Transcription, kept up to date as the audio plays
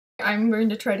I'm going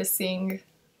to try to sing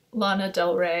Lana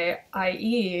Del Rey,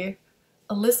 i.e.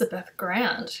 Elizabeth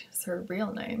Grant is her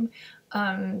real name,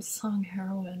 song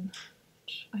Heroine.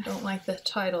 I don't like the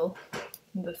title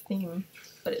and the theme,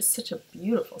 but it's such a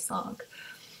beautiful song.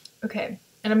 Okay,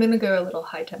 and I'm gonna go a little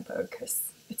high tempo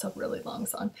because it's a really long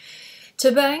song.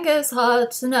 Tobanga's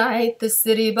hot tonight, the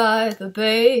city by the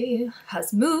bay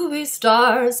has movie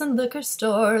stars and liquor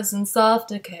stores and soft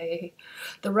decay.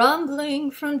 The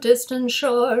rumbling from distant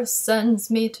shores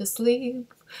sends me to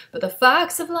sleep, but the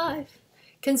facts of life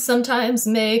can sometimes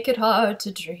make it hard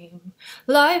to dream.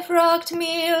 Life rocked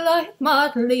me like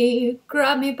Motley,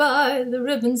 grabbed me by the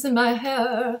ribbons in my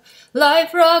hair.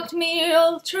 Life rocked me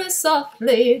ultra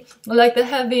softly, like the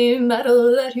heavy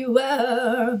metal that you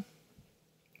wear.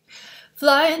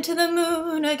 Flying to the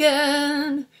moon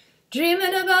again,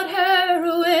 dreaming about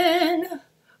heroin.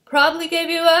 Probably gave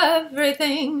you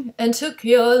everything and took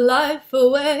your life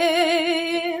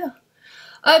away.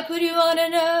 I put you on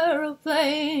an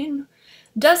aeroplane,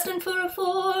 destined for a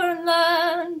foreign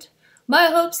land. My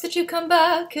hope's that you come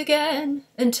back again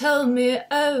and tell me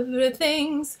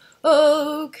everything's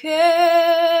okay,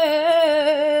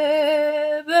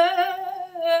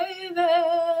 baby.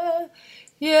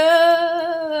 Yeah.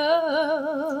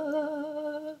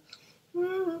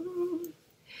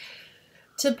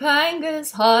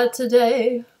 Topanga's hot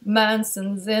today,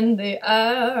 Manson's in the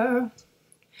air.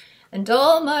 And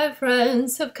all my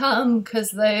friends have come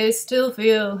 'cause they still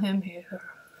feel him here.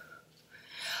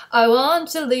 I want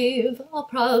to leave, I'll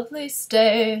probably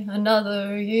stay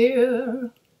another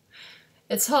year.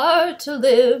 It's hard to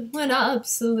live when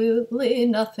absolutely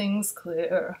nothing's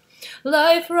clear.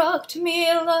 Life rocked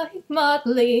me like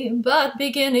Motley, but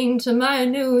beginning to my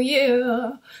new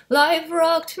year. Life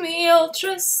rocked me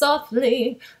ultra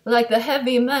softly, like the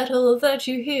heavy metal that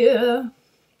you hear.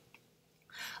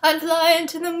 I'm flying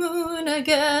to the moon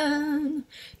again,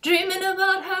 dreaming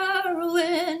about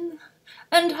heroin,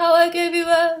 and how I gave you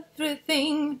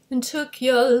everything and took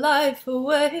your life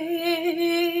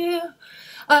away.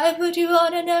 I put you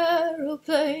on an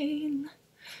aeroplane,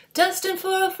 destined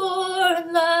for a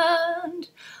foreign land.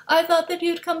 I thought that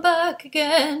you'd come back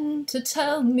again to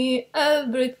tell me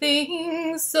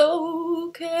everything's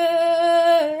okay,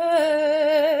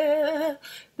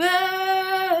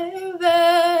 baby.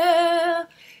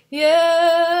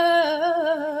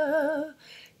 Yeah,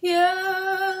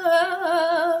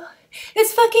 yeah.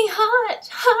 It's fucking hot,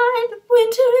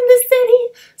 winter in the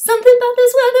city. Something about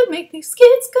this weather makes these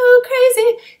kids go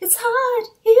crazy. It's hot,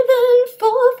 even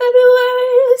for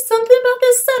February. Something about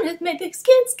the sun, it makes these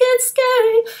kids get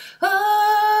scary.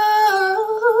 Oh,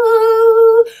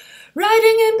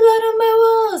 writing in blood on my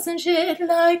walls and shit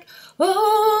like,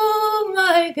 oh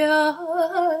my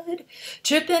god.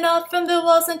 Tripping off from the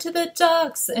walls into the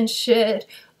docks and shit.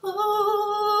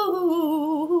 Oh,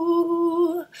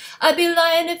 I'd be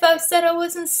lying if I said I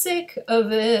wasn't sick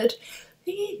of it.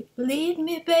 Lead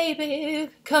me, baby.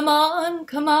 Come on,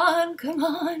 come on, come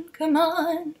on, come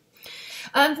on.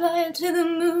 I'm flying to the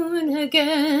moon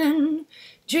again,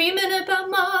 dreaming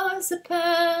about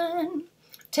marzipan.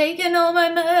 Taking all my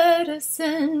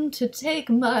medicine to take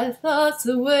my thoughts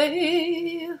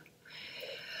away.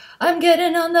 I'm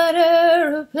getting on that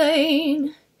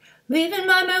aeroplane, leaving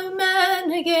my old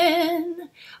man again.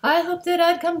 I hope that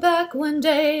I'd come back one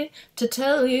day to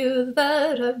tell you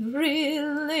that I've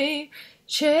really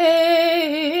changed,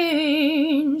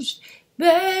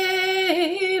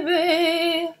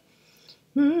 baby.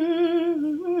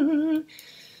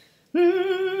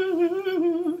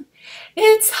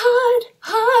 It's hot,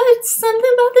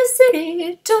 something about the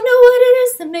city. Don't know what it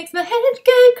is that makes my head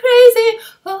get crazy.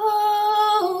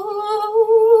 Oh,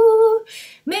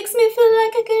 makes me feel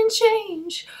like I can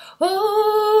change.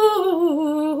 Oh,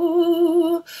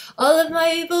 all of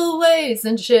my evil ways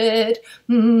and shit.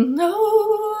 No,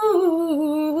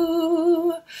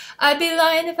 I'd be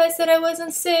lying if I said I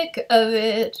wasn't sick of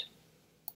it.